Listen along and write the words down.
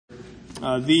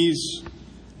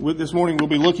This morning we'll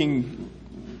be looking,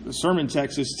 the sermon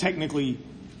text is technically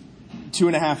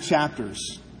 2.5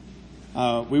 chapters.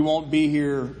 We won't be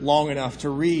here long enough to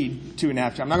read 2.5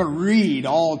 chapters. I'm not going to read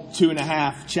all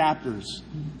 2.5 chapters.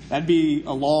 That'd be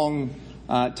a long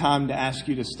time to ask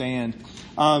you to stand.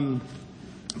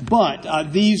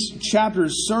 But these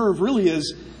chapters serve really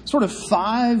as sort of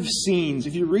 5 scenes.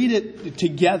 If you read it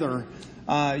together,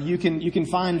 you can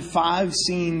find 5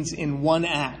 scenes in one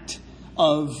act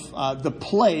of the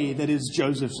play that is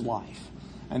Joseph's life.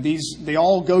 And they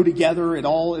all go together. It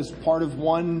all is part of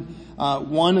one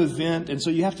event. And so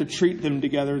you have to treat them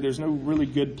together. There's no really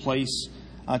good place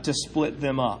to split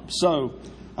them up. So,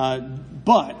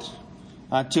 but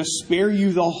to spare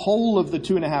you the whole of the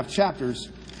 2.5 chapters,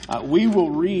 we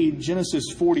will read Genesis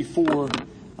 44,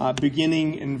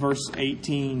 beginning in verse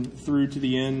 18 through to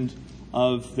the end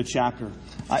of the chapter.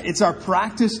 It's our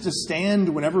practice to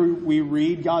stand whenever we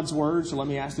read God's Word. So let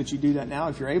me ask that you do that now.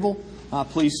 If you're able,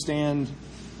 please stand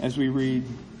as we read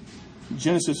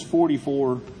Genesis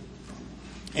 44,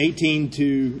 18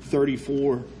 to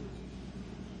 34.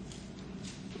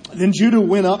 Then Judah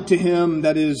went up to him,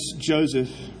 that is Joseph,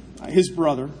 his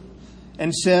brother,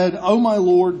 and said, "O my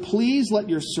Lord, please let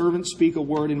your servant speak a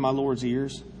word in my Lord's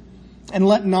ears. And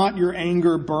let not your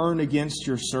anger burn against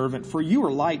your servant, for you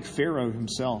are like Pharaoh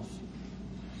himself.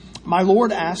 My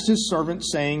Lord asked his servant,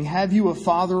 saying, Have you a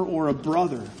father or a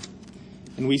brother?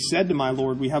 And we said to my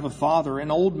Lord, We have a father, an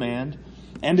old man,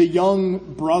 and a young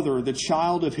brother, the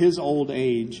child of his old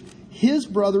age. His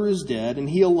brother is dead, and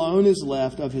he alone is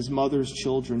left of his mother's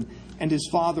children, and his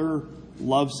father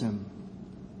loves him.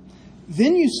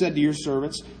 Then you said to your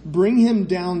servants, Bring him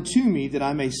down to me, that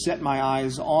I may set my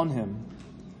eyes on him.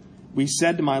 We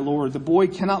said to my Lord, The boy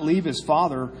cannot leave his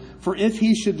father, for if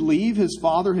he should leave his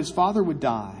father would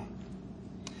die.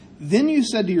 Then you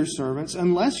said to your servants,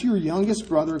 Unless your youngest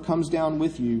brother comes down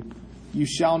with you, you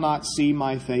shall not see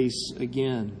my face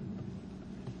again.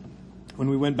 When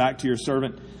we went back to your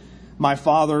servant, my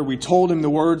father, we told him the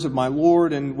words of my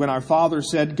Lord. And when our father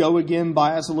said, Go again,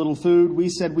 buy us a little food, we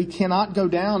said, We cannot go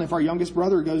down. If our youngest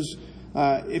brother goes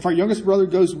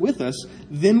with us,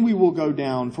 then we will go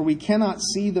down, for we cannot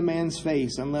see the man's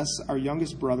face unless our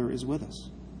youngest brother is with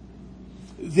us.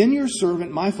 Then your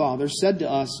servant, my father, said to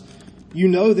us, You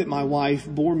know that my wife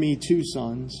bore me 2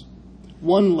 sons.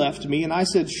 One left me, and I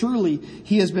said, Surely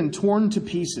he has been torn to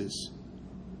pieces.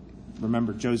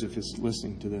 Remember, Joseph is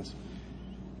listening to this.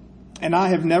 And I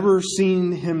have never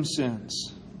seen him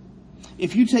since.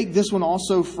 If you take this one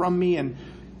also from me, and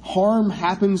harm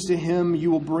happens to him, you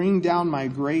will bring down my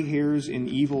gray hairs in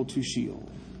evil to Sheol.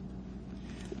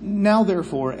 Now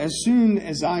therefore, as soon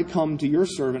as I come to your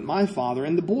servant, my father,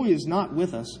 and the boy is not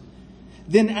with us,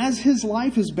 then as his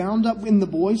life is bound up in the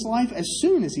boy's life, as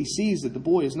soon as he sees that the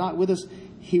boy is not with us,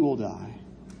 he will die.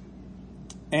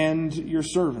 And your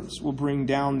servants will bring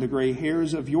down the gray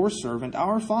hairs of your servant,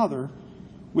 our father,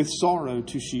 with sorrow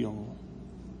to Sheol.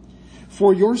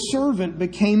 For your servant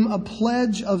became a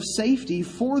pledge of safety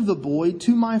for the boy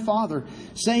to my father,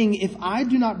 saying, If I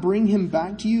do not bring him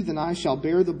back to you, then I shall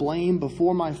bear the blame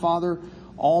before my father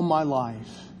all my life.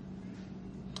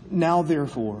 Now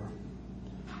therefore,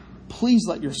 please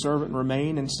let your servant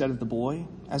remain instead of the boy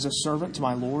as a servant to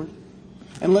my Lord,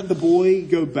 and let the boy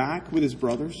go back with his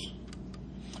brothers.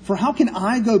 For how can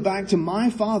I go back to my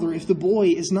father if the boy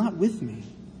is not with me?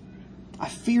 I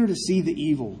fear to see the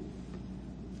evil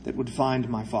that would find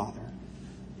my father.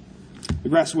 The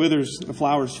grass withers, the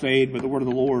flowers fade, but the word of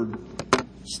the Lord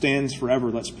stands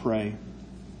forever. Let's pray.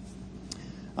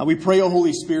 We pray, O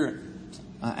Holy Spirit,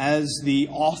 as the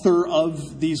author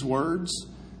of these words,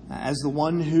 as the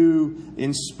one who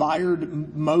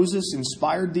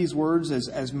inspired these words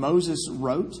as Moses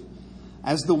wrote,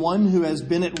 as the one who has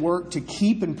been at work to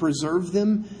keep and preserve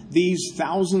them these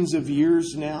thousands of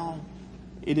years now.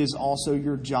 It is also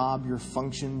your job, your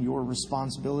function, your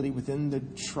responsibility within the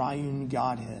triune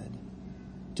Godhead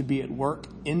to be at work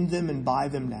in them and by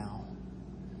them now.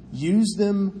 Use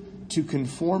them to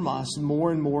conform us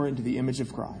more and more into the image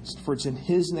of Christ. For it's in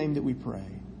His name that we pray.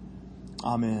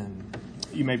 Amen.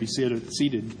 You may be seated.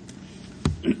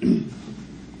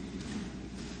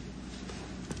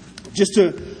 Just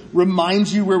to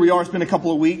remind you where we are, it's been a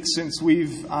couple of weeks since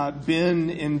we've been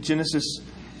in Genesis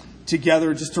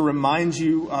together, just to remind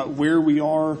you where we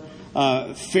are.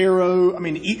 Joseph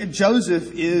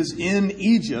is in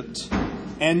Egypt,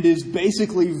 and is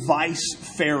basically vice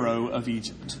pharaoh of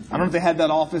Egypt. I don't know if they had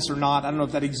that office or not. I don't know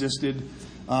if that existed.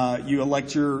 You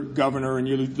elect your governor and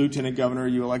your lieutenant governor.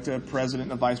 You elect a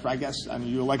president and a vice president.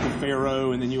 You elect a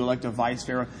pharaoh and then you elect a vice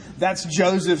pharaoh. That's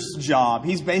Joseph's job.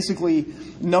 He's basically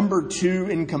number 2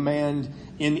 in command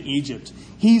in Egypt.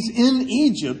 He's in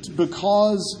Egypt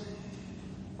because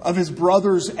of his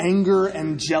brother's anger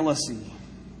and jealousy.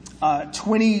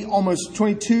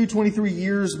 23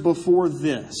 years before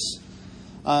this,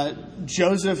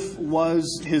 Joseph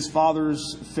was his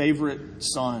father's favorite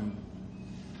son.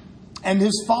 And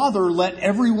his father let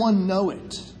everyone know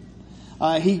it.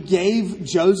 He gave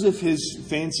Joseph his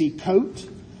fancy coat,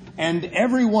 and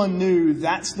everyone knew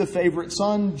that's the favorite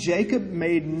son. Jacob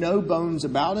made no bones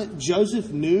about it.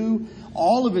 Joseph knew,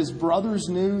 all of his brothers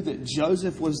knew that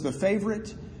Joseph was the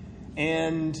favorite.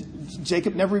 And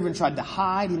Jacob never even tried to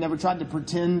hide. He never tried to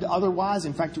pretend otherwise.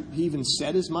 In fact, he even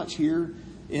said as much here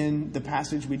in the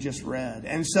passage we just read.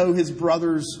 And so his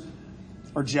brothers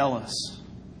are jealous.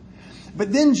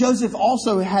 But then Joseph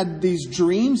also had these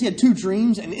dreams. He had 2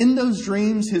 dreams. And in those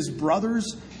dreams, his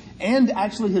brothers and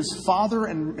actually his father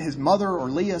and his mother or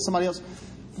Leah, somebody else,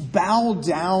 bow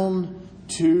down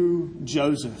to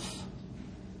Joseph.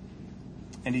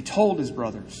 And he told his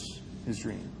brothers his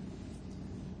dream.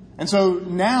 And so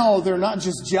now they're not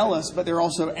just jealous, but they're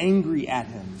also angry at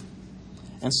him.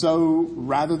 And so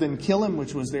rather than kill him,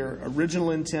 which was their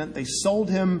original intent, they sold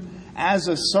him as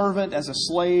a servant, as a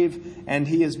slave, and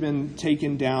he has been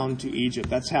taken down to Egypt.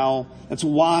 That's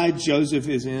why Joseph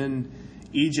is in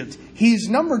Egypt. He's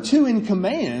number 2 in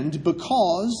command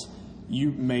because,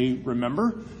 you may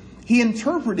remember, he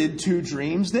interpreted 2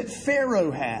 dreams that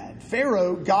Pharaoh had.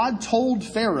 God told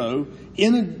Pharaoh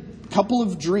in a couple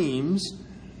of dreams,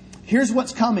 here's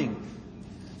what's coming.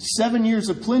 7 years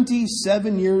of plenty,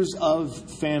 7 years of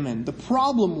famine. The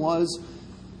problem was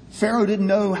Pharaoh didn't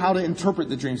know how to interpret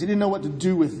the dreams. He didn't know what to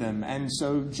do with them. And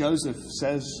so Joseph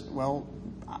says, well,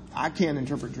 I can't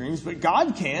interpret dreams, but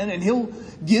God can, and he'll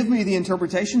give me the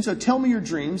interpretation. So tell me your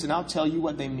dreams, and I'll tell you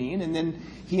what they mean. And then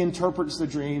he interprets the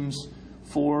dreams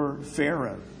for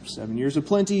Pharaoh. 7 years of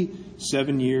plenty,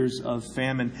 7 years of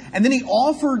famine. And then he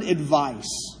offered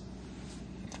advice.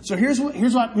 So here's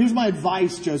my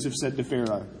advice, Joseph said to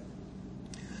Pharaoh.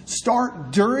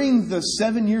 Start during the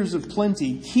 7 years of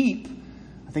plenty. Keep,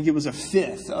 I think it was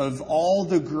 1/5 of all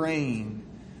the grain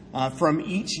from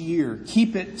each year.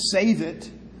 Keep it, save it,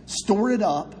 store it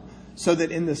up so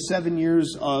that in the 7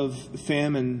 years of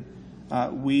famine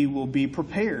we will be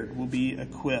prepared, we'll be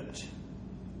equipped.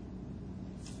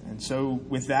 And so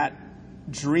with that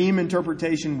dream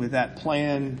interpretation, with that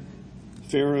plan,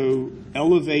 Pharaoh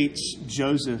elevates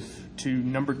Joseph to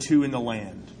number 2 in the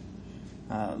land,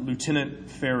 Lieutenant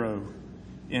Pharaoh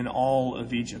in all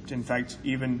of Egypt. In fact,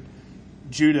 even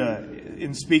Judah,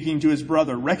 in speaking to his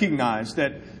brother, recognized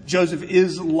that Joseph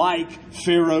is like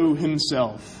Pharaoh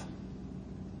himself.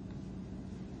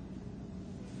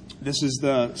 This is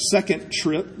the second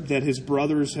trip that his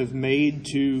brothers have made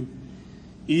to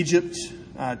Egypt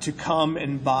to come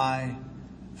and buy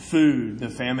food. The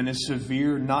famine is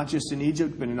severe, not just in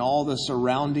Egypt, but in all the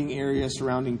surrounding areas,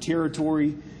 surrounding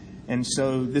territory. And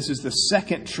so this is the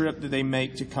second trip that they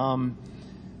make to come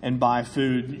and buy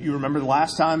food. You remember the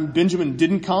last time Benjamin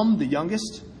didn't come, the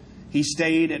youngest? He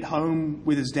stayed at home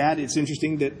with his dad. It's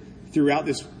interesting that throughout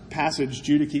this passage,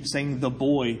 Judah keeps saying the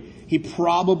boy. He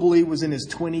probably was in his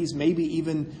 20s, maybe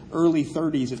even early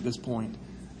 30s at this point.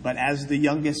 But as the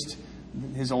youngest,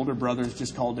 his older brothers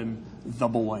just called him the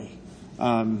boy.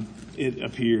 It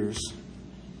appears.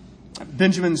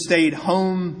 Benjamin stayed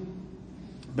home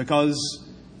because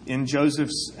in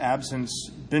Joseph's absence,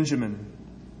 Benjamin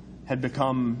had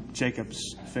become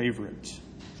Jacob's favorite.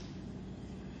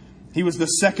 He was the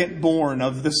second born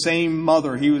of the same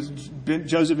mother.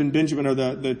 Joseph and Benjamin are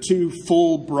the 2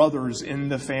 full brothers in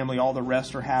the family. All the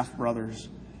rest are half brothers.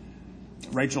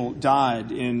 Rachel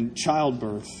died in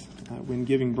childbirth when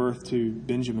giving birth to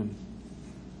Benjamin.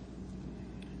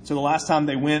 So the last time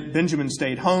they went, Benjamin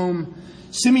stayed home.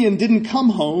 Simeon didn't come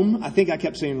home. I think I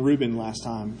kept saying Reuben last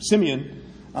time.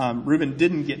 Reuben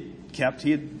didn't get kept.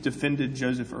 He had defended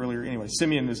Joseph earlier. Anyway,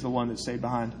 Simeon is the one that stayed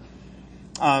behind.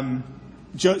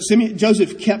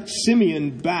 Joseph kept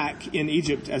Simeon back in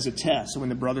Egypt as a test. So when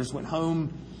the brothers went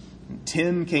home,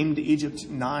 10 came to Egypt,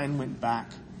 9 went back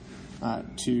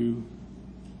to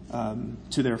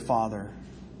their father.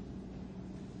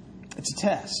 It's a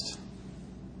test.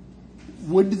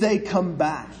 Would they come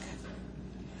back?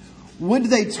 Would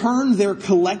they turn their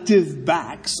collective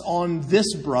backs on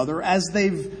this brother as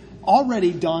they've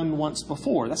already done once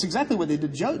before? That's exactly what they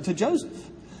did to Joseph.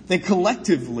 They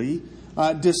collectively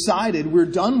decided we're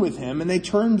done with him, and they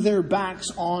turned their backs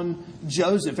on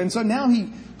Joseph. And so now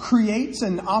he creates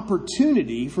an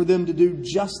opportunity for them to do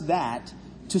just that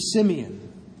to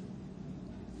Simeon.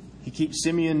 He keeps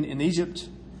Simeon in Egypt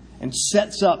and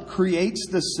creates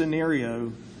the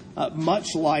scenario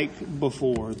much like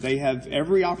before. They have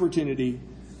every opportunity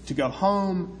to go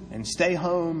home and stay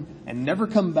home and never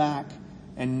come back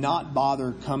and not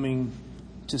bother coming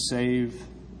to save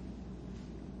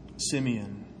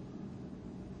Simeon.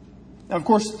 Now, of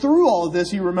course, through all of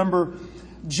this, you remember,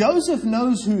 Joseph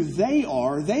knows who they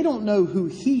are. They don't know who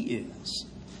he is.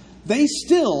 They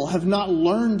still have not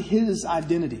learned his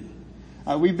identity.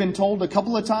 We've been told a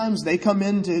couple of times they come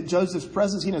into Joseph's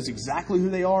presence. He knows exactly who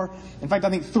they are. In fact, I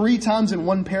think 3 times in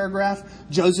one paragraph,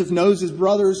 Joseph knows his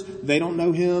brothers. They don't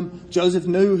know him. Joseph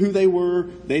knew who they were.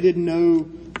 They didn't know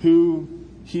who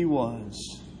he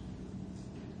was.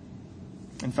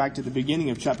 In fact, at the beginning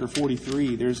of chapter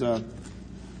 43, there's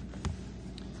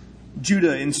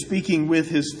Judah in speaking with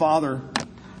his father.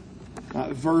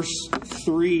 Verse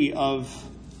 3 of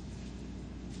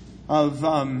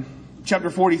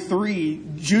chapter 43,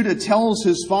 Judah tells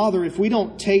his father, if we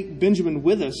don't take Benjamin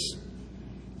with us,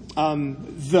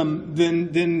 then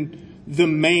the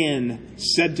man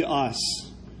said to us.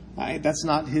 That's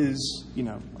not his,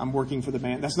 I'm working for the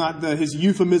man. That's not his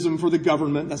euphemism for the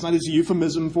government. That's not his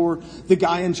euphemism for the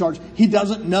guy in charge. He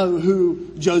doesn't know who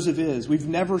Joseph is. We've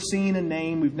never seen a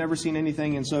name. We've never seen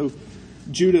anything. And so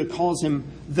Judah calls him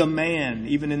the man,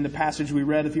 even in the passage we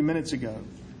read a few minutes ago.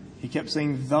 He kept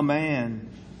saying, the man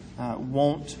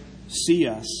won't see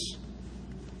us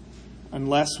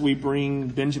unless we bring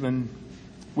Benjamin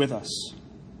with us.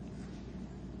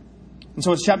 And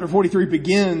so as chapter 43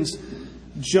 begins,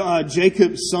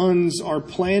 Jacob's sons are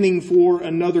planning for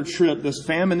another trip. This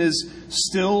famine is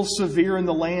still severe in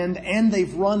the land, and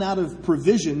they've run out of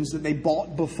provisions that they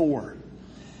bought before.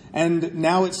 And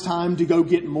now it's time to go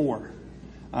get more.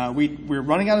 We're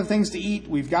running out of things to eat.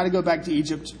 We've got to go back to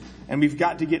Egypt, and we've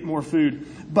got to get more food.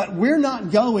 But we're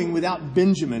not going without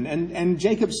Benjamin. And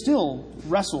Jacob still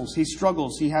wrestles. He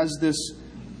struggles. He has this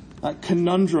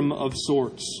conundrum of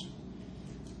sorts.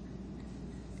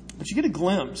 But you get a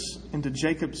glimpse into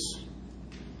Jacob's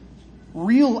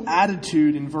real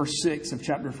attitude in verse 6 of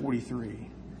chapter 43.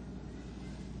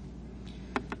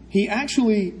 He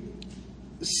actually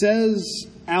says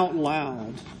out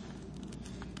loud,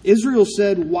 Israel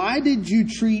said, why did you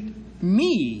treat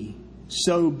me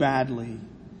so badly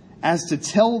as to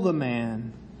tell the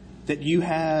man that you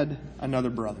had another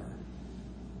brother?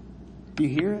 Do you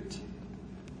hear it?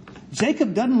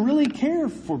 Jacob doesn't really care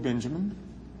for Benjamin.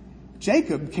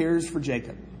 Jacob cares for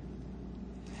Jacob.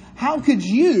 How could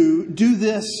you do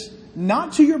this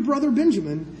not to your brother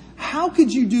Benjamin? How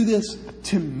could you do this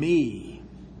to me?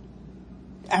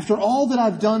 After all that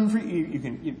I've done for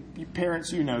you, you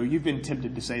parents, you've been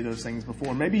tempted to say those things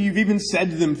before. Maybe you've even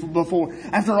said them before.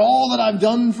 After all that I've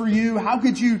done for you, how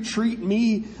could you treat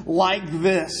me like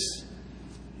this?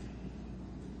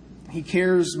 He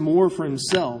cares more for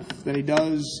himself than he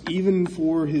does even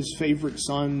for his favorite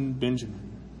son, Benjamin.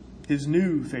 His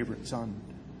new favorite son,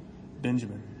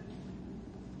 Benjamin.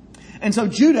 And so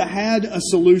Judah had a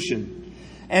solution.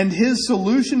 And his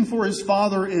solution for his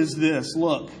father is this.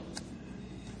 Look,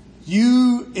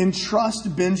 you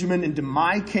entrust Benjamin into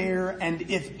my care,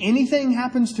 and if anything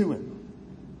happens to him,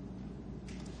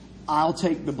 I'll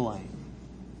take the blame.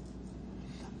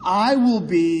 I will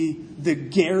be the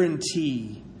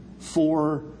guarantee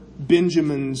for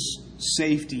Benjamin's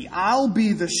safety. I'll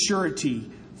be the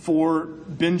surety for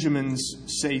Benjamin's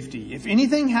safety. If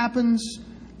anything happens,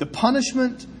 the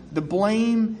punishment, the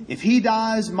blame, if he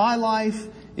dies, my life,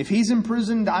 if he's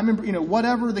imprisoned,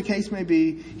 whatever the case may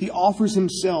be, he offers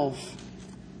himself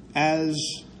as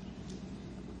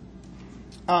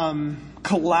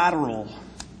collateral,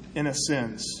 in a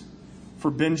sense, for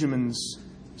Benjamin's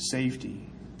safety.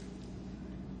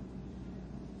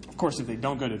 Of course, if they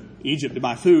don't go to Egypt to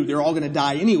buy food, they're all going to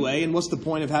die anyway. And what's the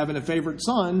point of having a favorite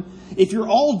son if you're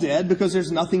all dead because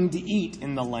there's nothing to eat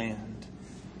in the land?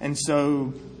 And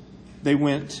so they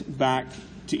went back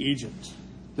to Egypt.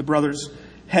 The brothers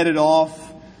headed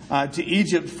off to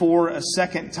Egypt for a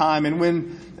second time. And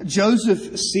when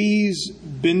Joseph sees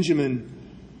Benjamin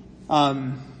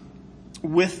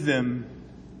with them,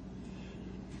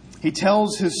 he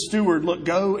tells his steward, look,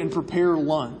 go and prepare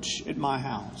lunch at my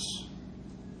house.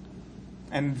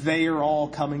 And they are all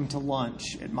coming to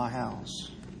lunch at my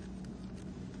house.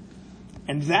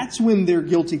 And that's when their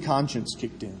guilty conscience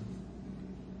kicked in.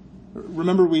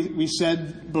 Remember, we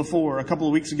said before, a couple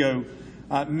of weeks ago,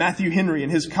 Matthew Henry, in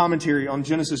his commentary on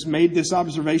Genesis, made this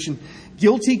observation: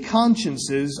 guilty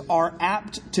consciences are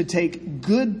apt to take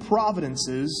good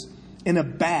providences in a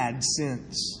bad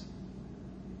sense.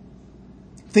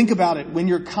 Think about it. When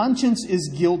your conscience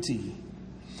is guilty,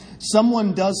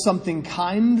 someone does something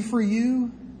kind for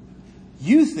you,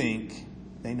 you think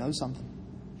they know something.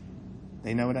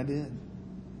 They know what I did.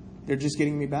 They're just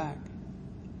getting me back.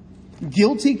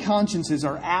 Guilty consciences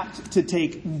are apt to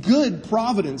take good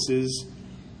providences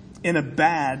in a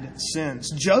bad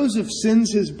sense. Joseph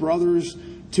sends his brothers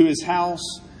to his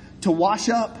house to wash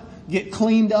up, get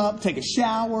cleaned up, take a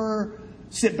shower,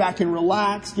 sit back and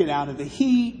relax, get out of the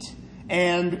heat,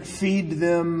 and feed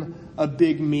them a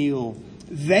big meal.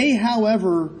 They,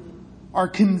 however, are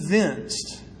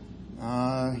convinced,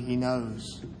 he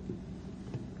knows.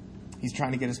 He's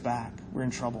trying to get us back. We're in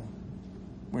trouble.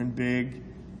 We're in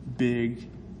big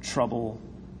trouble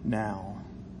now.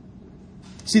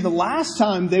 See, the last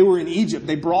time they were in Egypt,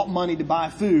 they brought money to buy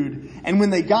food. And when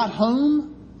they got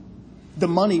home, the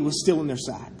money was still in their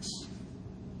sacks.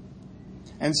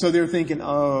 And so they're thinking,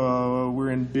 oh,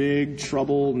 we're in big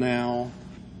trouble now.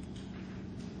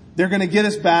 They're going to get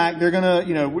us back. They're going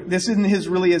to, this isn't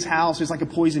really his house. It's like a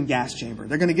poison gas chamber.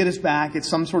 They're going to get us back. It's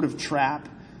some sort of trap.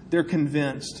 They're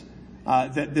convinced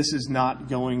that this is not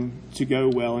going to go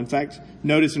well. In fact,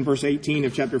 notice in verse 18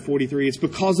 of chapter 43, it's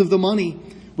because of the money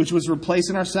which was replaced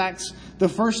in our sacks the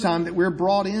first time that we're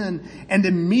brought in. And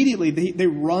immediately they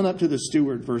run up to the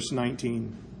steward, verse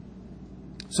 19.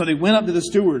 So they went up to the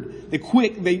steward. They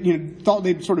thought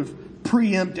they'd sort of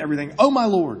preempt everything. Oh, my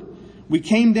Lord, we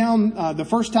came down the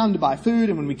first time to buy food.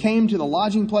 And when we came to the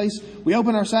lodging place, we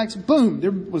opened our sacks.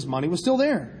 Boom, money was still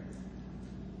there.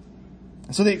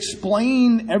 And so they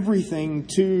explain everything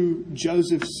to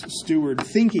Joseph's steward,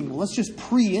 thinking, well, let's just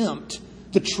preempt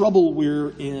the trouble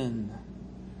we're in.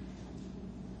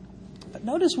 But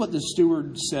notice what the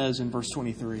steward says in verse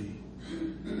 23.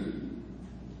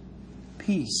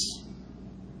 Peace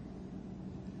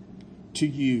to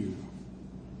you.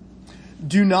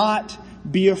 Do not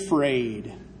be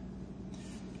afraid.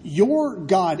 Your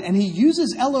God, and he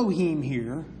uses Elohim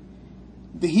here,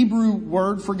 the Hebrew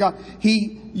word for God.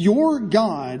 Your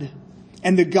God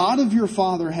and the God of your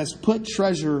father has put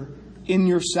treasure in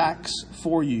your sacks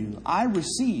for you. I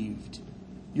received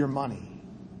your money.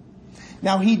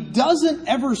 Now, he doesn't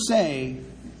ever say,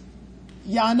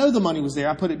 yeah, I know the money was there.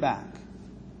 I put it back.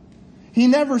 He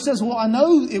never says, well, I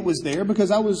know it was there because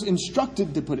I was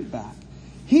instructed to put it back.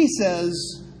 He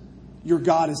says, your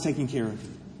God is taking care of you.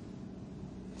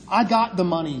 I got the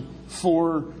money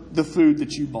for the food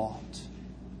that you bought.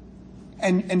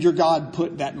 And your God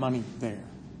put that money there.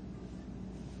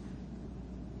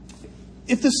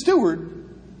 If the steward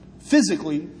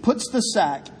physically puts the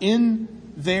sack in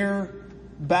their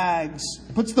bags,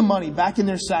 puts the money back in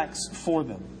their sacks for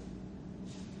them,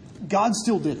 God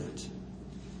still did it.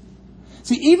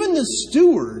 See, even the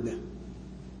steward,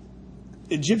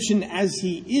 Egyptian as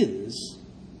he is,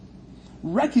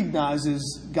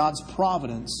 recognizes God's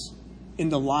providence in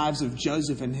the lives of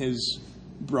Joseph and his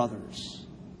brothers.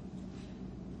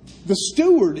 The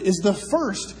steward is the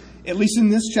first, at least in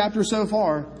this chapter so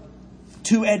far,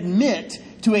 to admit,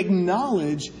 to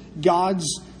acknowledge God's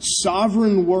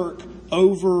sovereign work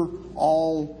over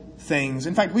all things.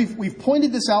 In fact, we've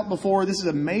pointed this out before. This is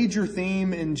a major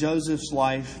theme in Joseph's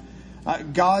life.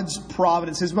 God's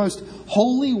providence, his most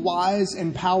holy, wise,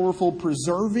 and powerful,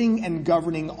 preserving and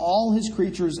governing all his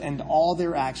creatures and all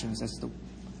their actions. That's the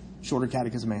Shorter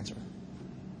Catechism answer.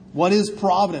 What is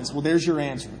providence? Well, there's your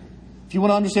answer. If you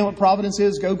want to understand what providence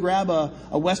is, go grab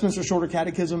a Westminster Shorter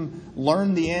Catechism,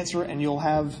 learn the answer, and you'll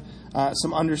have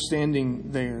some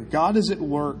understanding there. God is at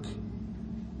work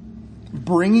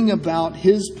bringing about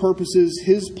his purposes,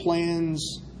 his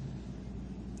plans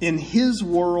in his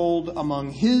world,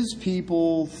 among his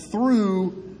people,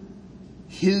 through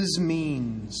his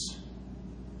means.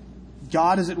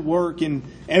 God is at work in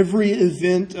every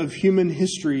event of human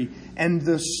history, and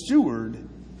the steward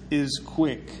is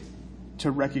quick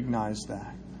to recognize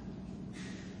that.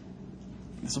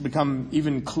 This will become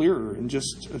even clearer in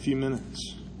just a few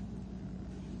minutes.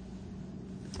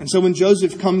 And so when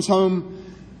Joseph comes home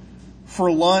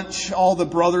for lunch, all the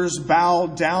brothers bow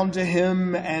down to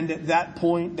him, and at that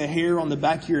point, the hair on the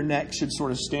back of your neck should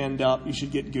sort of stand up. You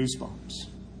should get goosebumps.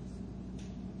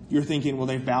 You're thinking, well,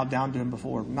 they've bowed down to him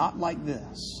before. Not like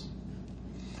this.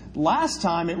 Last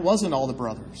time, it wasn't all the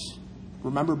brothers.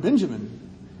 Remember, Benjamin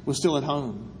was still at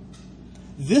home.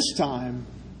 This time,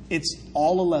 it's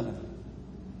all 11.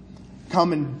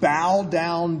 Come and bow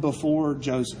down before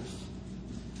Joseph.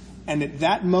 And at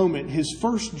that moment, his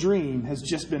first dream has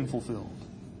just been fulfilled.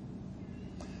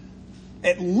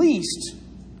 at least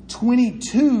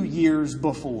 22 years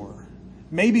before,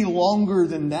 maybe longer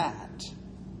than that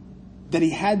he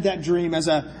had that dream as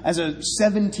a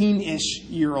 17-ish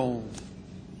year old.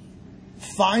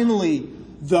 Finally,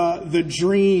 the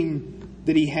dream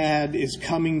that he had is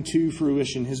coming to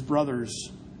fruition. His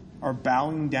brothers are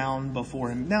bowing down before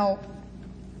him. Now,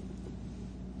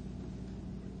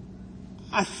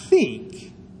 I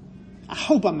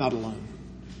hope I'm not alone.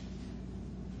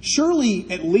 Surely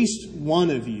at least one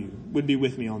of you would be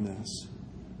with me on this.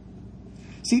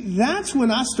 See, that's when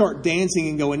I start dancing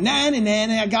and going, nah,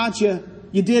 I got you.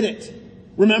 You did it.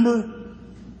 Remember?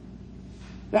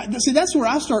 See, that's where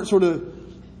I start sort of,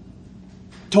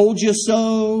 told you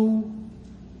so.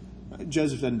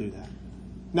 Joseph doesn't do that.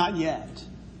 Not yet,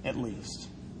 at least.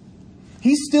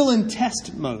 He's still in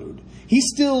test mode. He's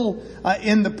still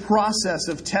in the process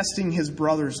of testing his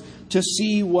brothers to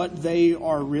see what they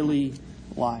are really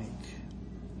like.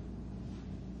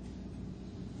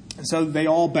 And so they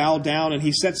all bow down, and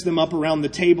he sets them up around the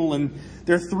table. And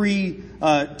there are 3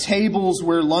 tables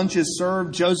where lunch is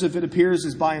served. Joseph, it appears,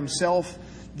 is by himself.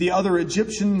 The other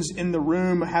Egyptians in the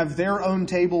room have their own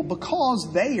table because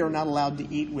they are not allowed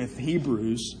to eat with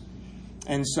Hebrews.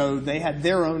 And so they had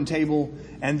their own table,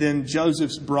 and then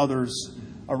Joseph's brothers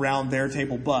around their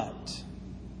table. But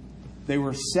they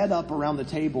were set up around the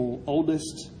table,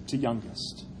 oldest to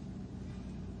youngest.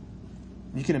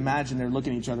 You can imagine they're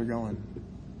looking at each other going,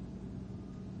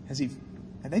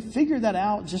 have they figured that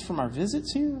out just from our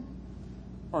visits here?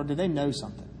 Or do they know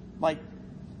something? Like,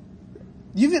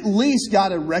 you've at least got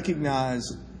to recognize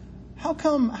how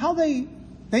they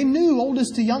knew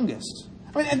oldest to youngest.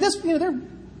 I mean, at this,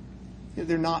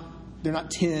 they're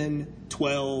not 10,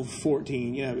 12,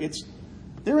 14,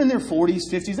 they're in their 40s,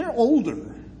 50s, they're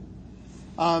older.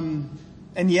 And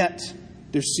yet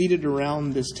they're seated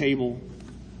around this table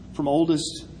from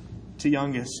oldest to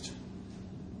youngest.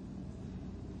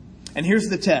 And here's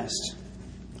the test.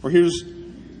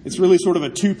 It's really sort of a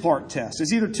 2-part test.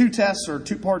 It's either 2 tests or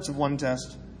 2 parts of 1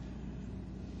 test.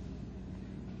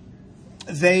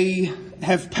 They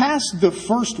have passed the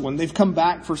first one. They've come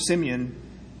back for Simeon.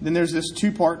 Then there's this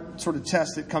 2-part sort of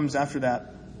test that comes after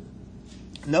that.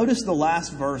 Notice the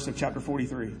last verse of chapter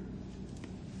 43.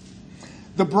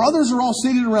 The brothers are all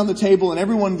seated around the table, and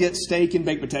everyone gets steak and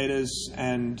baked potatoes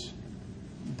and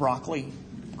broccoli,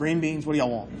 green beans. What do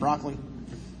y'all want? Broccoli.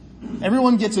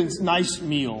 Everyone gets a nice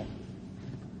meal.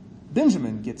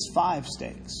 Benjamin gets 5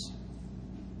 steaks.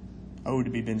 Oh, to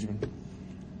be Benjamin.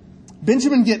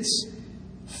 Benjamin gets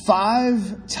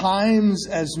 5 times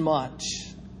as much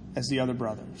as the other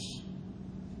brothers.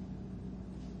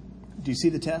 Do you see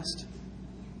the test?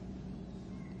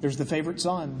 There's the favorite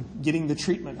son getting the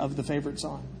treatment of the favorite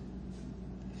son.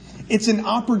 It's an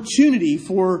opportunity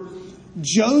for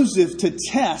Joseph to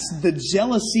test the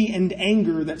jealousy and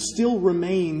anger that still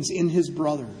remains in his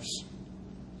brothers.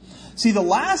 See, the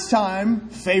last time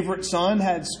favorite son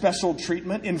had special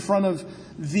treatment in front of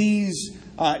these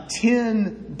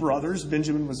 10 brothers,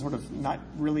 Benjamin was sort of not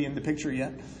really in the picture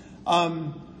yet,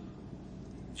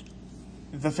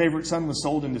 the favorite son was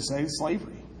sold into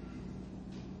slavery.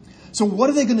 So what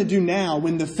are they going to do now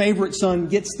when the favorite son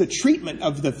gets the treatment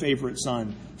of the favorite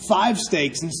son? 5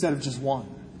 steaks instead of just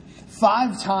 1.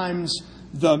 5 times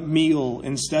the meal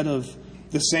instead of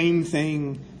the same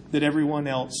thing that everyone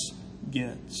else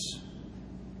gets.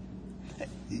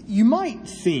 You might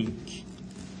think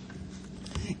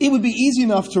it would be easy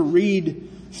enough to read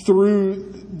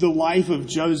through the life of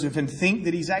Joseph and think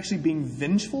that he's actually being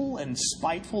vengeful and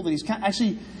spiteful, that he's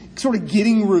actually sort of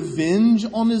getting revenge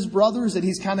on his brothers, that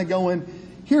he's kind of going,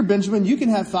 here, Benjamin, you can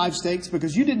have 5 steaks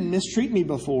because you didn't mistreat me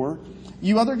before.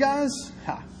 You other guys,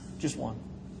 just 1.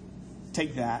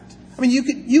 Take that. I mean,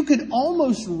 you could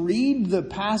almost read the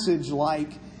passage like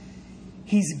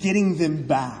he's getting them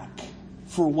back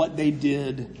for what they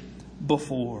did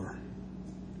before.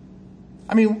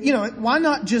 I mean, why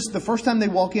not just the first time they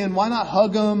walk in, why not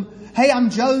hug them? Hey, I'm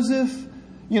Joseph.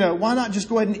 Why not just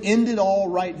go ahead and end it all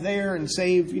right there and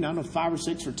save, 5 or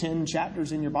 6 or 10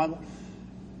 chapters in your Bible?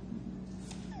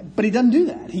 But he doesn't do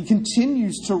that. He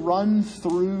continues to run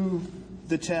through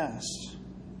the test.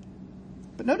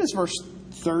 But notice verse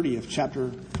 30 of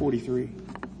chapter 43.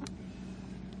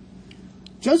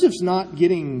 Joseph's not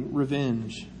getting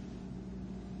revenge.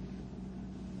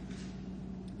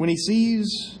 When he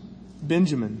sees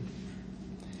Benjamin,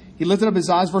 he lifted up his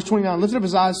eyes, verse 29, lifted up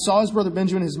his eyes, saw his brother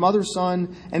Benjamin, his mother's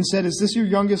son, and said, is this your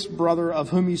youngest brother of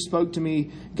whom you spoke to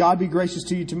me? God be gracious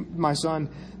to you, to my son.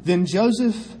 Then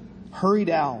Joseph hurried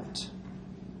out,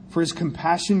 for his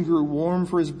compassion grew warm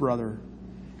for his brother,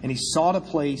 and he sought a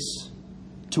place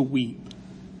to weep.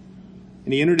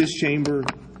 And he entered his chamber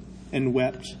and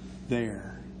wept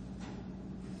there.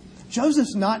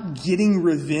 Joseph's not getting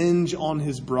revenge on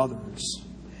his brothers.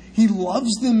 He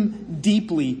loves them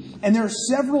deeply. And there are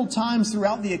several times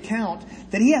throughout the account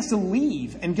that he has to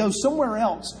leave and go somewhere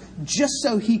else just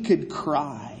so he could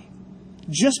cry.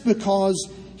 Just because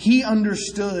he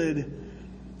understood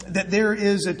that there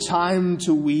is a time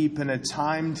to weep and a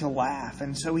time to laugh.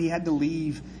 And so he had to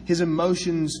leave. His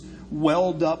emotions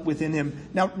welled up within him.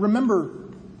 Now remember,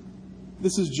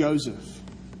 this is Joseph.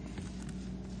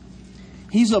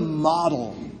 He's a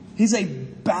model. He's a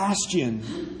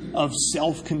bastion of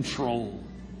self-control.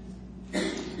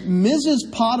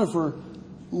 Mrs. Potiphar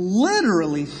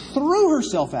literally threw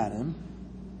herself at him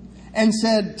and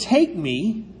said, "Take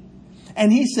me."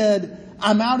 And he said,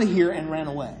 "I'm out of here," and ran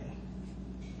away.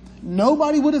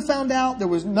 Nobody would have found out. There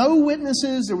was no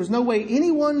witnesses. There was no way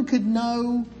anyone could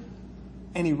know.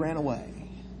 And he ran away.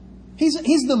 He's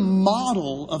the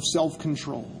model of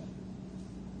self-control.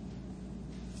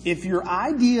 If your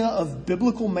idea of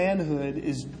biblical manhood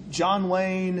is John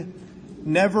Wayne,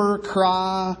 never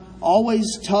cry,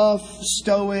 always tough,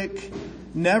 stoic,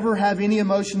 never have any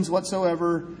emotions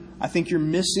whatsoever, I think you're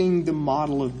missing the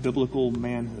model of biblical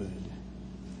manhood.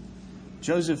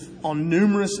 Joseph, on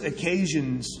numerous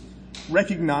occasions,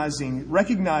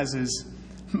 recognizes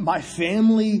my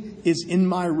family is in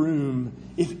my room.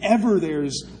 If ever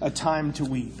there's a time to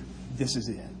weep, this is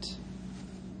it.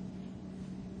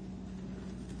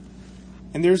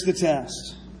 And there's the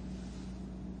test.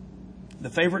 The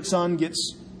favorite son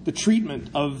gets the treatment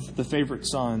of the favorite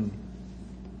son.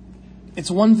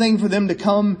 It's one thing for them to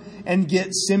come and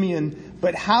get Simeon,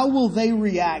 but how will they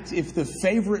react if the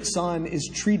favorite son is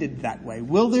treated that way?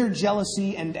 Will their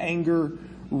jealousy and anger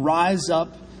rise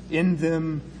up in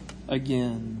them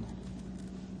again?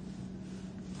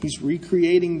 He's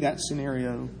recreating that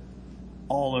scenario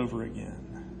all over again.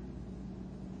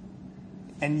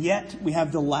 And yet we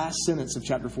have the last sentence of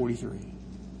chapter 43.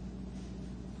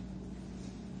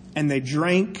 And they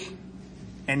drank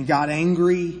and got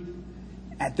angry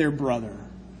at their brother.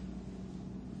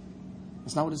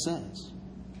 That's not what it says.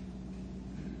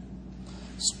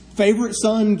 Favorite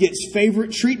son gets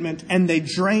favorite treatment, and they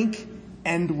drank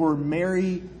and were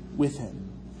merry with him.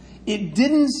 It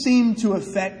didn't seem to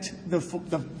affect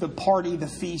the party, the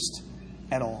feast,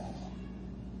 at all.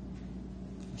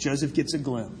 Joseph gets a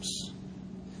glimpse.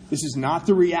 This is not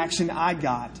the reaction I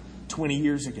got 20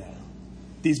 years ago.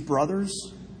 These brothers,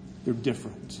 they're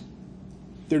different.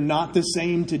 They're not the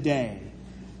same today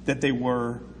that they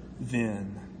were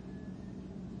then.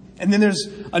 And then there's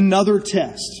another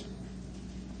test.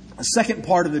 A second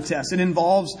part of the test. It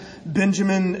involves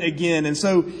Benjamin again. And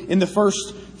so in the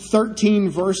first 13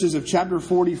 verses of chapter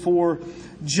 44,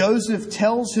 Joseph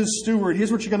tells his steward,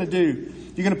 here's what you're going to do.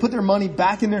 You're going to put their money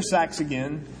back in their sacks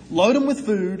again, load them with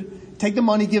food, take the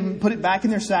money, put it back in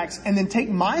their sacks, and then take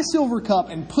my silver cup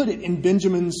and put it in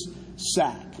Benjamin's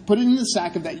sack. Put it in the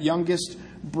sack of that youngest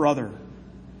brother.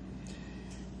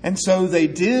 And so they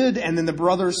did, and then the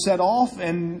brothers set off,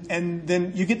 and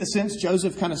then you get the sense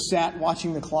Joseph kind of sat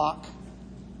watching the clock.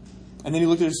 And then he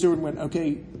looked at his steward and went,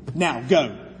 okay, now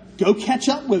go. Go catch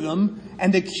up with them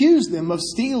and accuse them of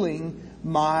stealing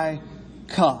my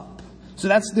cup. So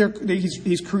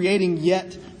he's creating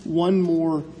yet one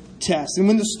more test. And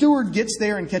when the steward gets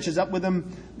there and catches up with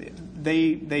them,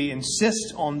 they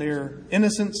insist on their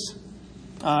innocence.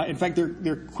 In fact,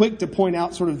 they're quick to point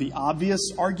out sort of the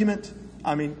obvious argument.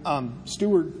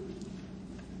 Steward,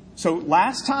 so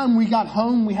last time we got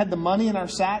home, we had the money in our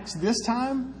sacks. This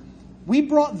time, we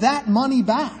brought that money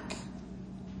back.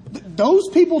 Those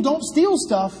people don't steal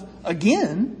stuff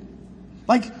again.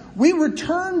 Like, we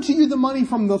returned to you the money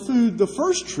from the food the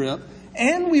first trip,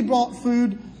 and we brought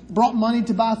money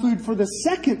to buy food for the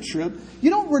second trip.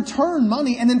 You don't return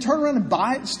money and then turn around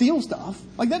and steal stuff.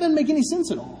 Like, that doesn't make any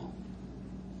sense at all.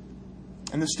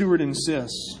 And the steward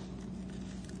insists,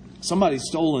 somebody's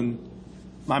stolen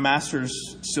my master's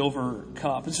silver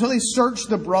cup. And so they search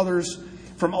the brothers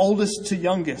from oldest to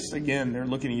youngest. Again, they're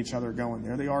looking at each other going,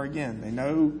 there they are again. They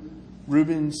know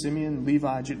Reuben, Simeon,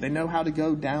 Levi. They know how to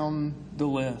go down the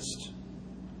list.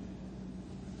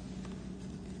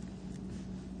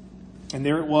 And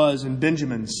there it was in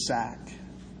Benjamin's sack.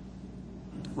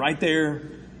 Right there,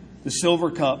 the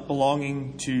silver cup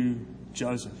belonging to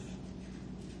Joseph.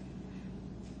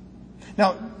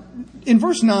 Now, in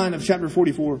verse 9 of chapter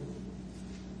 44,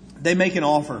 they make an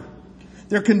offer.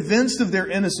 They're convinced of their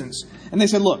innocence. And they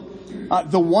said, look,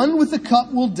 the one with the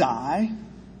cup will die.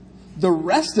 The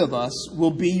rest of us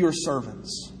will be your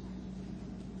servants.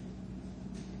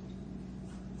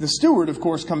 The steward, of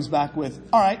course, comes back with,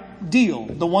 all right, deal.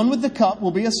 The one with the cup will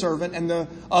be a servant and the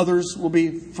others will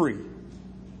be free.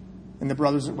 And the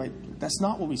brothers are, wait, that's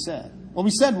not what we said. What we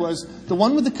said was, the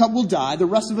one with the cup will die. The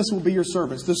rest of us will be your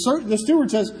servants. The steward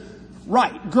says,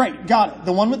 right, great, got it.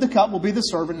 The one with the cup will be the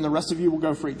servant and the rest of you will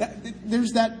go free.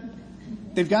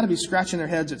 They've got to be scratching their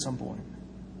heads at some point.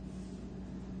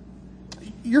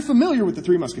 You're familiar with the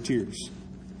Three Musketeers.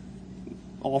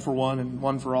 All for one and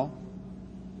one for all.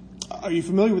 Are you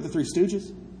familiar with the Three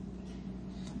Stooges?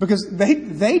 Because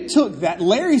they took that.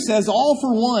 Larry says all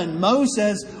for one. Moe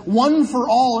says one for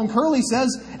all. And Curly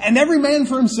says, and every man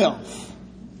for himself.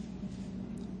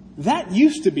 That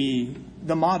used to be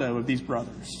the motto of these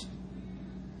brothers.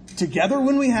 Together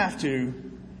when we have to.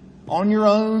 On your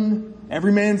own.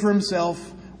 Every man for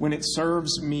himself. When it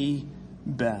serves me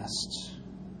best.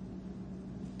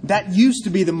 That used to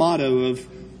be the motto of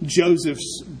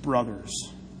Joseph's brothers.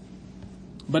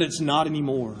 But it's not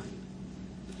anymore.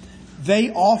 They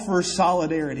offer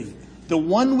solidarity. The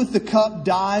one with the cup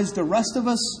dies. The rest of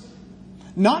us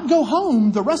not go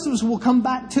home. The rest of us will come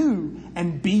back too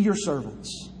and be your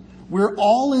servants. We're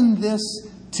all in this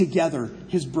together.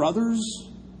 His brothers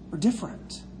are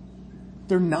different.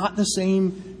 They're not the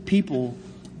same people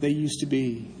they used to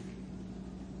be.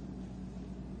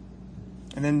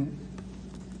 And then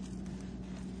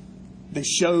they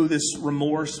show this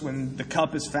remorse when the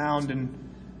cup is found in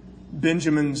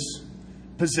Benjamin's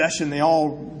possession. They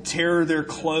all tear their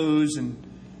clothes and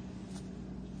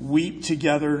weep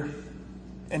together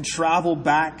and travel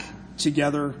back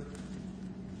together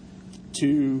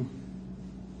to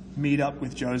meet up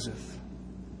with Joseph.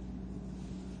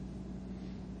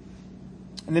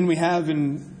 And then we have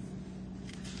in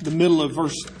the middle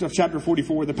of chapter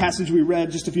 44, the passage we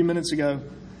read just a few minutes ago,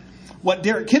 what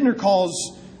Derek Kidner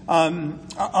calls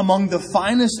among the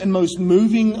finest and most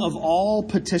moving of all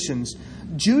petitions.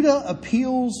 Judah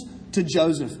appeals to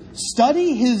Joseph.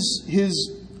 Study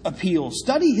his appeal.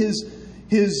 Study his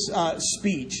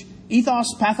speech.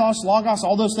 Ethos, pathos, logos,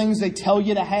 all those things they tell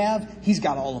you to have. He's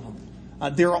got all of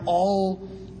them. They're all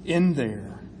in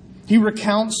there. He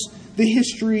recounts the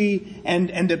history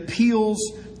and appeals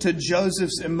to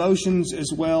Joseph's emotions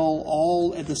as well,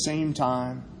 all at the same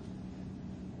time.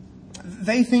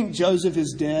 They think Joseph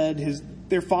is dead.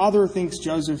 Their father thinks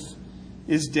Joseph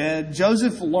is dead.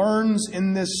 Joseph learns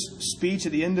in this speech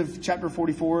at the end of chapter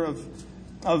 44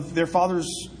 of their father's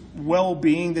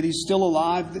well-being, that he's still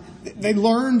alive. They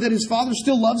learn that his father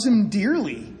still loves him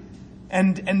dearly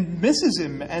and misses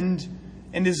him and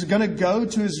is going to go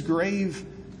to his grave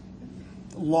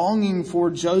longing for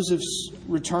Joseph's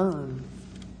return.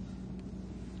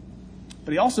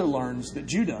 But he also learns that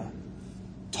Judah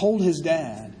told his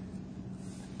dad,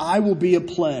 I will be a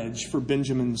pledge for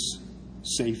Benjamin's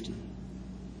safety.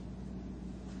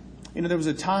 You know, there was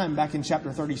a time back in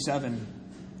chapter 37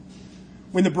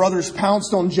 when the brothers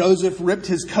pounced on Joseph, ripped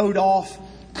his coat off,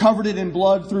 covered it in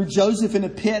blood, threw Joseph in a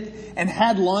pit, and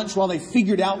had lunch while they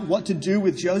figured out what to do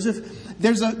with Joseph.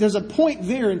 There's a point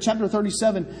there in chapter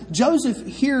 37. Joseph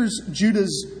hears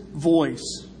Judah's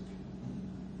voice.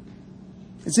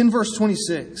 It's in verse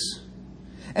 26.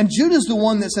 And Judah's the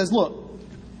one that says, look,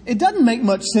 it doesn't make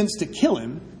much sense to kill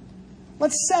him.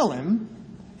 Let's sell him,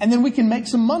 and then we can make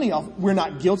some money off. We're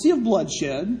not guilty of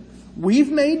bloodshed.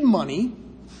 We've made money,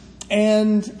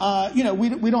 and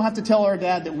we don't have to tell our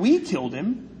dad that we killed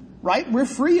him, right? We're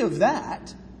free of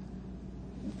that.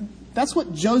 That's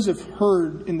what Joseph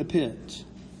heard in the pit.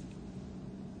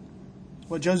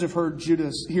 What Joseph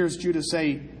hears Judah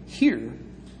say here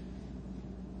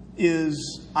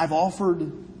is, I've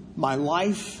offered my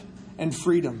life and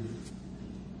freedom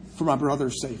for my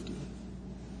brother's safety.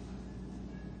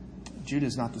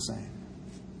 Judah's not the same.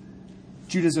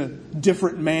 Judah's a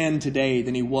different man today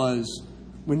than he was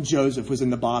when Joseph was in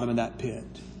the bottom of that pit.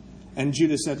 And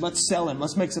Judah said, let's sell him.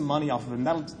 Let's make some money off of him.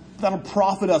 That'll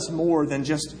profit us more than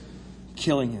just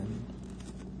killing him.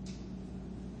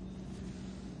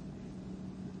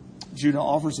 Judah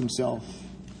offers himself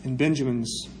in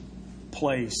Benjamin's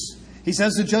place. He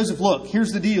says to Joseph, look,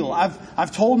 here's the deal.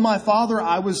 I've told my father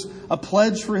I was a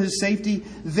pledge for his safety.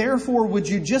 Therefore, would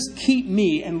you just keep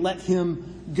me and let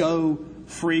him go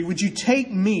free? Would you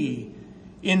take me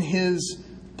in his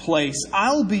place?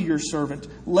 I'll be your servant.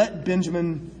 Let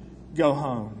Benjamin go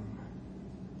home.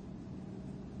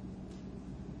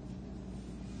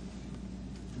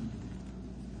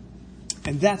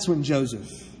 And that's when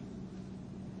Joseph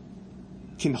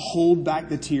can hold back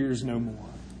the tears no more.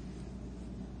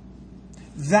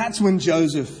 That's when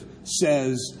Joseph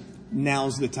says,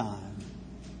 now's the time.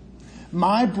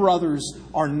 My brothers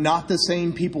are not the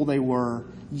same people they were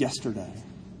yesterday.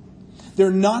 They're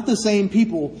not the same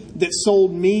people that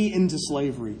sold me into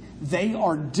slavery. They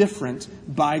are different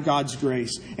by God's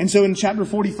grace. And so in chapter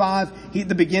 45, at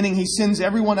the beginning, he sends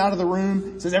everyone out of the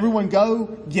room, says, everyone go,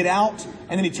 get out.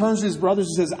 And then he turns to his brothers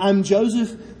and says, I'm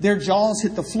Joseph. Their jaws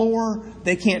hit the floor.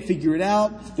 They can't figure it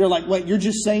out. They're like, wait, you're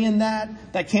just saying that?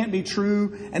 That can't be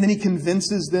true. And then he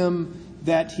convinces them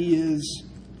that he is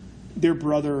their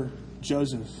brother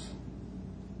Joseph.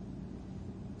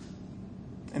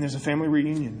 And there's a family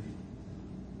reunion.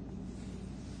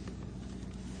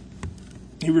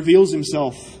 He reveals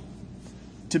himself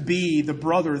to be the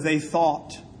brother they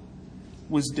thought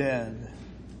was dead.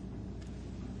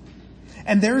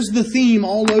 And there's the theme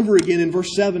all over again in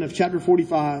verse 7 of chapter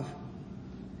 45.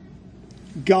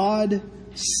 God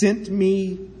sent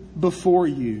me before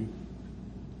you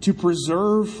to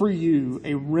preserve for you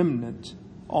a remnant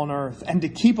on earth and to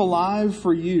keep alive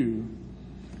for you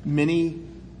many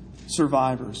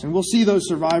survivors. And we'll see those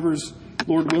survivors,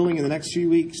 Lord willing, in the next few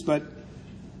weeks. But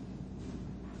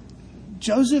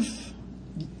Joseph,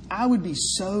 I would be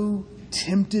so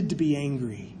tempted to be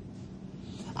angry.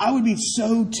 I would be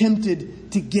so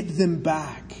tempted to get them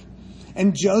back.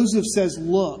 And Joseph says,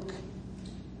 look,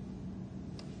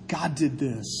 God did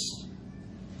this.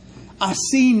 I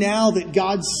see now that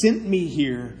God sent me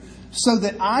here so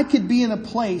that I could be in a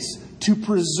place to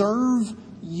preserve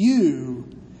you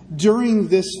during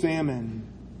this famine.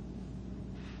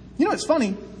 You know, it's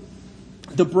funny.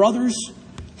 The brothers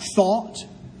thought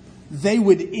they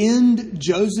would end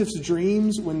Joseph's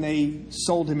dreams when they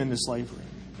sold him into slavery.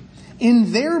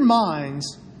 In their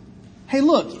minds, hey,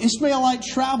 look, Ishmaelite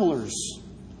travelers,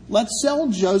 let's sell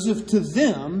Joseph to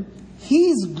them.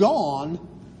 He's gone.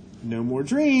 No more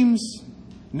dreams.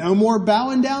 No more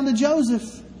bowing down to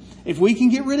Joseph. If we can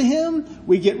get rid of him,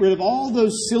 we get rid of all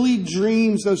those silly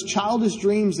dreams, those childish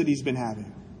dreams that he's been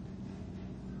having.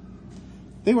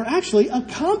 They were actually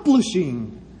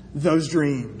accomplishing those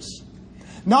dreams.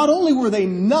 Not only were they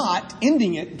not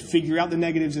ending it, figure out the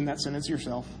negatives in that sentence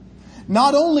yourself.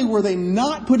 Not only were they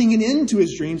not putting an end to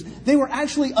his dreams, they were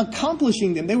actually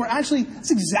accomplishing them.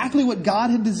 That's exactly what God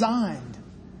had designed.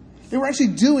 They were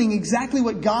actually doing exactly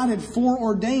what God had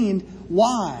foreordained.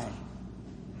 Why?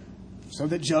 So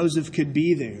that Joseph could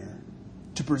be there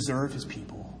to preserve his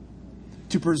people,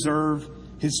 to preserve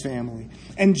his family.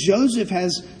 And Joseph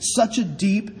has such a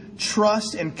deep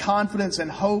trust and confidence and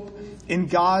hope in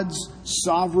God's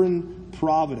sovereign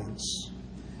providence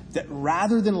that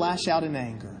rather than lash out in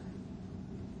anger,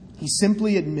 he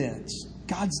simply admits,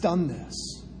 God's done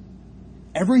this.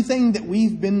 Everything that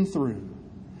we've been through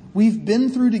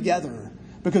together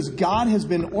because God has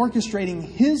been orchestrating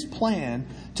His plan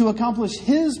to accomplish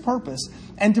His purpose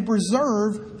and to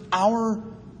preserve our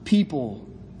people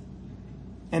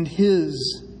and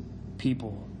His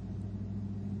people.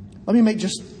 Let me make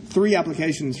just 3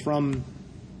 applications from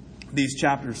these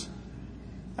chapters.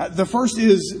 The first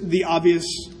is the obvious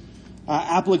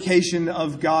application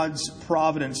of God's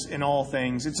providence in all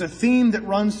things. It's a theme that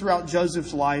runs throughout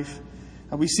Joseph's life.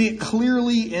 We see it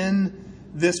clearly in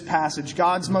this passage.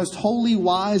 God's most holy,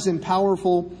 wise, and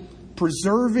powerful,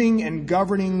 preserving and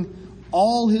governing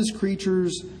all His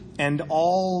creatures and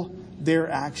all their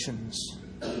actions.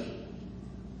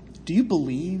 Do you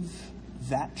believe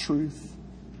that truth?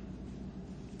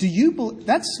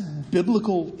 That's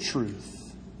biblical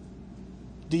truth.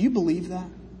 Do you believe that?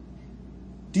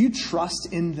 Do you trust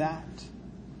in that?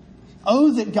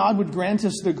 Oh, that God would grant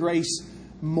us the grace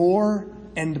more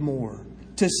and more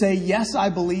to say, yes, I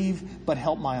believe, but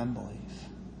help my unbelief.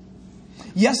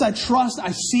 Yes, I trust.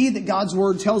 I see that God's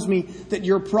word tells me that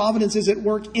your providence is at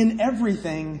work in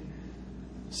everything.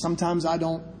 Sometimes I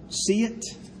don't see it.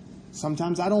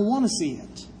 Sometimes I don't want to see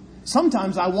it.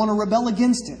 Sometimes I want to rebel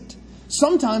against it.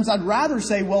 Sometimes I'd rather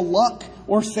say, well, luck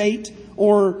or fate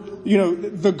or,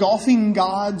 the golfing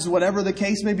gods, whatever the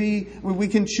case may be, we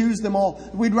can choose them all.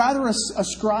 We'd rather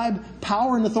ascribe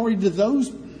power and authority to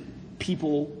those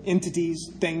people, entities,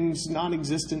 things,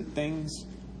 non-existent things,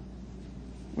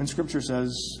 when Scripture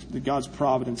says that God's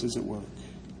providence is at work.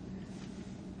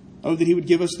 Oh, that He would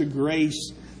give us the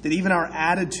grace that even our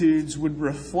attitudes would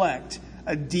reflect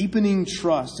a deepening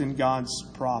trust in God's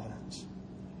providence.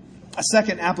 A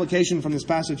second application from this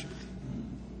passage.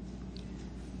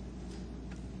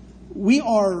 We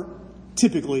are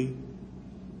typically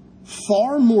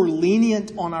far more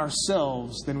lenient on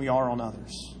ourselves than we are on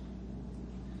others.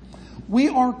 We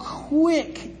are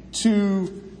quick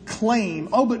to claim,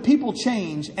 oh, but people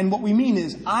change. And what we mean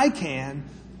is, I can,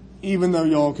 even though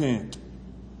y'all can't.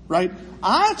 right?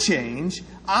 I change.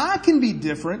 I can be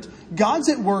different. God's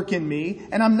at work in me,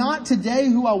 and I'm not today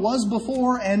who I was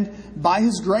before, and by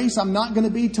His grace, I'm not going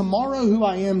to be tomorrow who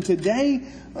I am today.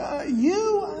 I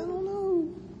don't know.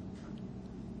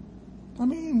 I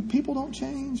mean, people don't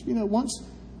change. Once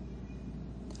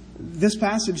this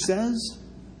passage says,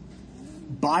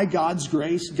 by God's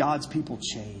grace, God's people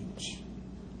change.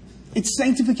 It's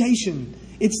sanctification.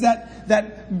 It's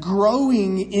that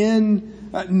growing in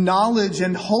knowledge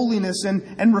and holiness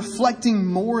and reflecting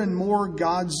more and more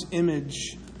God's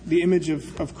image, the image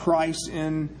of Christ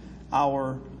in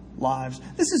our lives.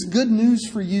 This is good news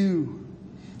for you.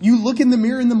 You look in the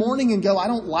mirror in the morning and go, I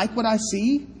don't like what I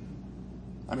see.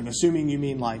 I mean, assuming you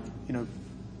mean like,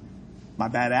 my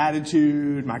bad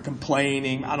attitude, my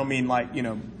complaining. I don't mean like,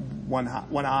 one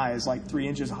eye is like 3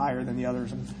 inches higher than the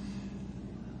others.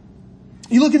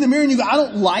 You look in the mirror and you go, I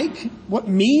don't like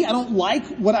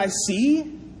what I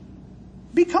see.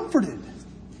 Be comforted.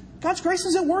 God's grace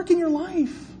is at work in your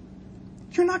life.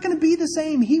 You're not going to be the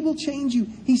same. He will change you.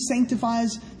 He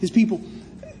sanctifies His people.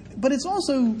 But it's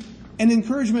also an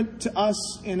encouragement to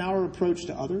us in our approach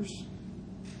to others.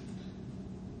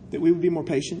 That we would be more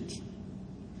patient.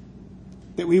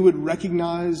 That we would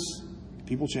recognize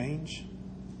people change.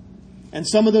 And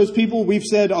some of those people we've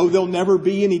said, they'll never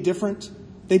be any different.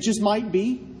 They just might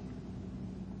be.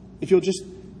 If you'll just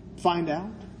find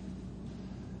out.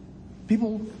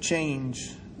 People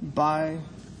change by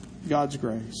God's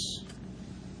grace.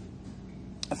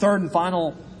 A third and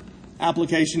final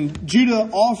application. Judah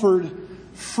offered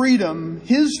freedom,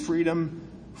 his freedom,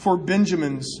 for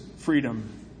Benjamin's freedom.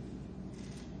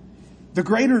 The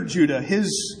greater Judah,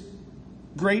 his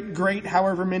great,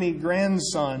 however many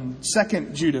grandson,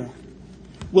 second Judah,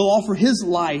 will offer his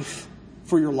life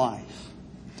for your life.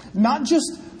 Not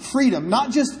just freedom,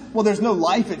 not just, there's no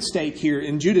life at stake here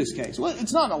in Judah's case. Well,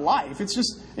 it's not a life. It's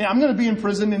just, I'm going to be in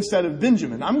prison instead of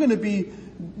Benjamin. I'm going to be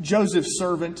Joseph's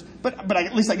servant, but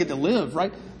at least I get to live,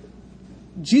 right?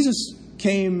 Jesus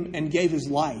came and gave His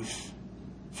life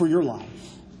for your life.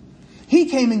 He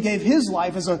came and gave His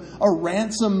life as a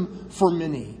ransom for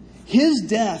many. His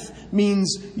death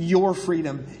means your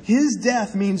freedom. His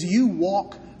death means you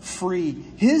walk free.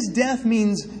 His death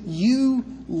means you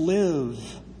live.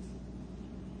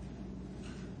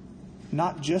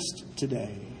 Not just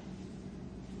today,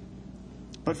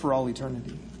 but for all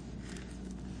eternity.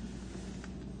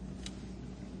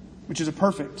 Which is a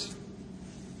perfect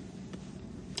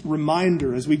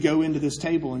reminder as we go into this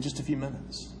table in just a few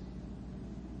minutes.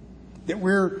 That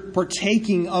we're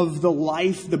partaking of the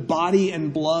life, the body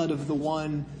and blood of the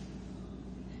one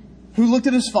who looked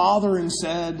at His Father and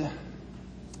said,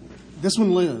 this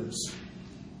one lives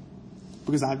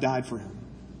because I've died for him.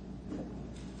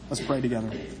 Let's pray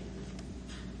together.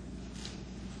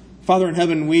 Father in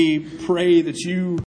heaven, we pray that You